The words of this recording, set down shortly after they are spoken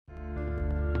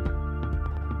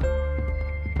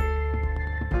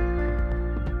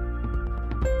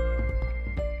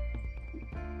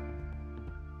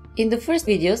In the first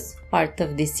videos, part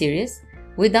of this series,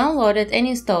 we downloaded and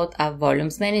installed App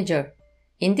Volumes Manager.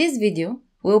 In this video,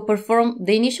 we will perform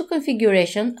the initial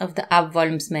configuration of the App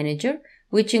Volumes Manager,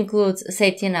 which includes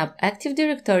setting up Active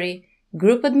Directory,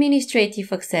 group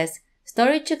administrative access,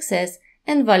 storage access,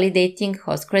 and validating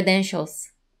host credentials.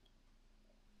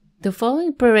 The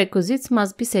following prerequisites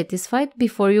must be satisfied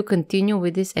before you continue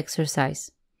with this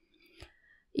exercise.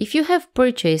 If you have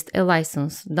purchased a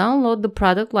license, download the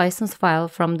product license file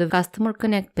from the Customer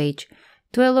Connect page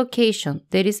to a location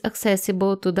that is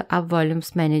accessible to the App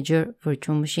Volumes Manager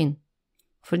virtual machine.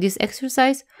 For this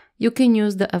exercise, you can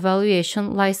use the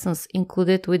evaluation license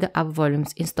included with the App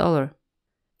Volumes installer.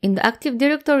 In the Active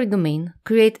Directory domain,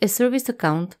 create a service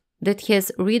account that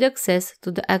has read access to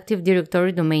the Active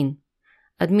Directory domain.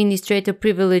 Administrator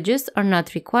privileges are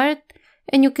not required,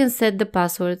 and you can set the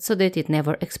password so that it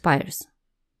never expires.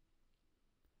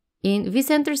 In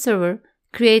vCenter server,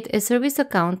 create a service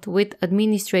account with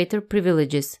administrator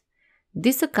privileges.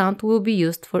 This account will be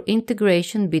used for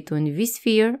integration between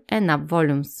vSphere and App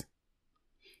Volumes.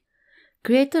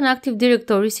 Create an Active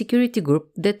Directory security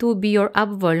group that will be your App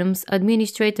Volumes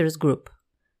administrators group.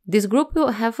 This group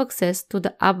will have access to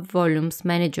the App Volumes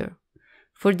Manager.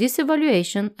 For this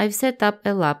evaluation, I've set up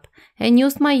a lab and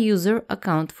used my user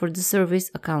account for the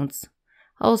service accounts.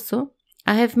 Also,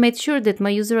 I have made sure that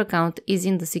my user account is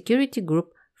in the security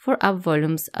group for App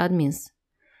Volumes admins.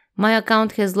 My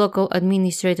account has local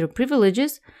administrator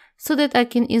privileges so that I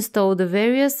can install the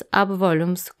various App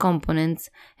Volumes components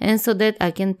and so that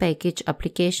I can package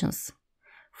applications.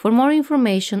 For more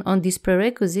information on these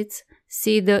prerequisites,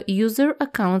 see the User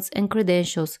Accounts and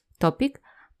Credentials topic,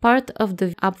 part of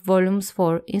the App Volumes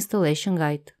 4 installation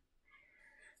guide.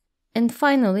 And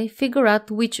finally, figure out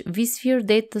which vSphere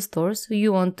data stores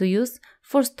you want to use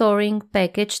for storing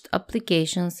packaged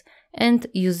applications and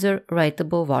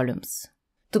user-writable volumes.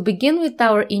 To begin with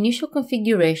our initial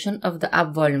configuration of the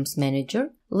App Volumes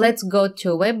Manager, let's go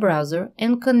to a web browser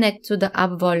and connect to the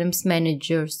App Volumes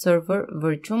Manager server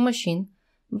virtual machine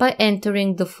by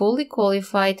entering the fully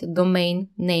qualified domain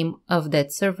name of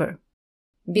that server.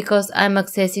 Because I'm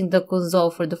accessing the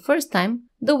console for the first time,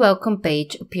 the welcome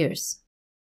page appears.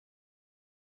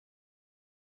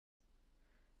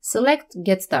 Select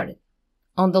Get Started.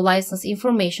 On the license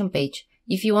information page,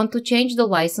 if you want to change the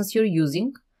license you're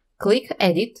using, click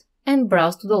Edit and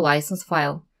browse to the license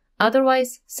file.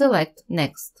 Otherwise, select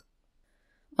Next.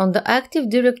 On the Active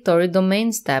Directory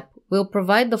Domains tab, we'll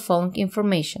provide the following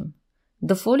information: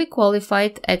 the fully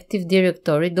qualified Active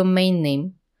Directory domain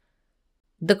name,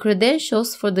 the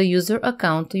credentials for the user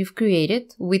account you've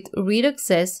created with read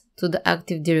access to the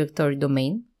Active Directory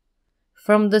domain.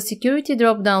 From the security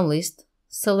drop-down list,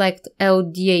 select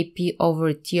LDAP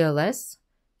over TLS,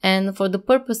 and for the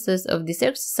purposes of this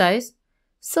exercise,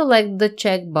 select the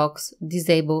checkbox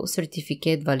Disable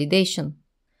Certificate Validation.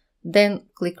 Then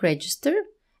click Register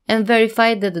and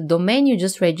verify that the domain you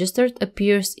just registered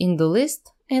appears in the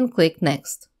list and click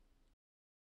Next.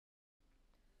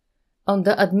 On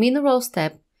the Admin Roles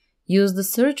tab, use the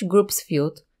Search Groups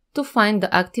field to find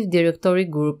the Active Directory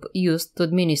group used to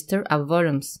administer App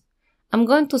Volumes. I'm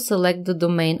going to select the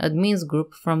Domain Admins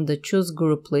group from the Choose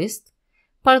Group list,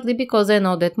 partly because I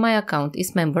know that my account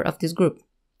is member of this group.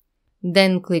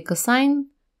 Then click Assign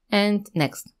and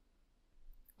Next.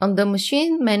 On the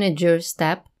Machine Managers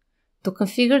tab, to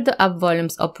configure the App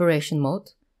Volumes operation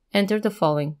mode, enter the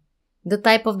following: the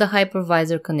type of the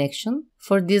hypervisor connection.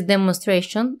 For this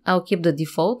demonstration, I'll keep the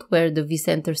default where the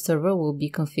vCenter server will be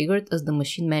configured as the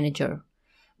machine manager.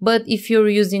 But if you're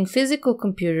using physical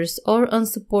computers or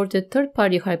unsupported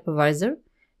third-party hypervisor,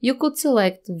 you could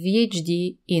select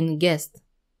VHD in Guest.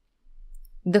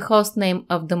 The host name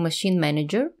of the machine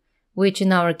manager, which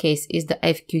in our case is the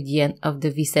FQDN of the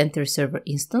vCenter server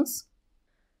instance.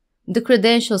 The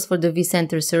credentials for the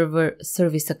vCenter server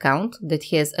service account that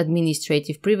has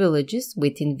administrative privileges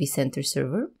within vCenter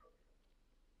server.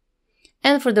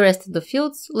 And for the rest of the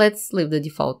fields, let's leave the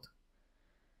default.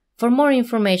 For more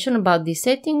information about these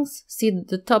settings, see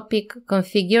the topic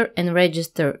Configure and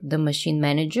Register the Machine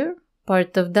Manager,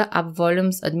 part of the App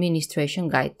Volumes Administration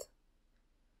Guide.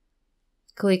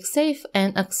 Click Save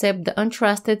and accept the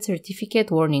Untrusted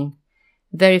Certificate warning.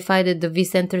 Verify that the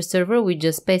vCenter server we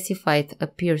just specified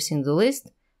appears in the list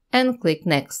and click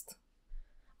Next.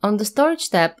 On the Storage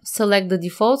tab, select the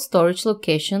default storage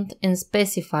location and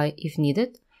specify, if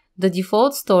needed, the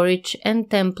default storage and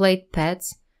template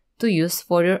paths to use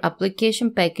for your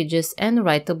application packages and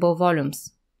writable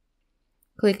volumes.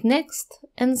 Click Next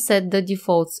and set the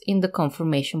defaults in the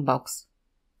confirmation box.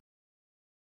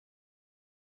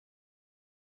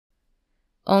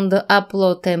 On the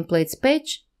Upload Templates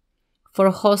page, For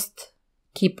host,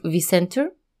 keep vCenter.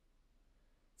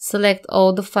 Select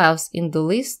all the files in the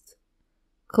list,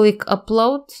 click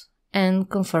Upload and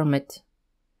confirm it.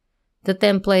 The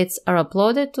templates are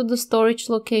uploaded to the storage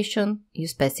location you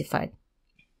specified.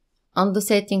 On the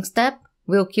Settings tab,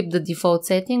 we'll keep the default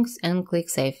settings and click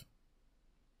Save.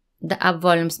 The App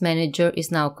Volumes Manager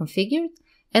is now configured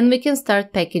and we can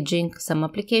start packaging some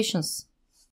applications.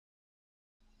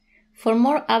 For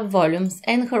more App Volumes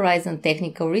and Horizon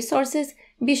technical resources,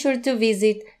 be sure to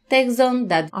visit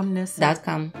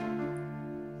techzone.com.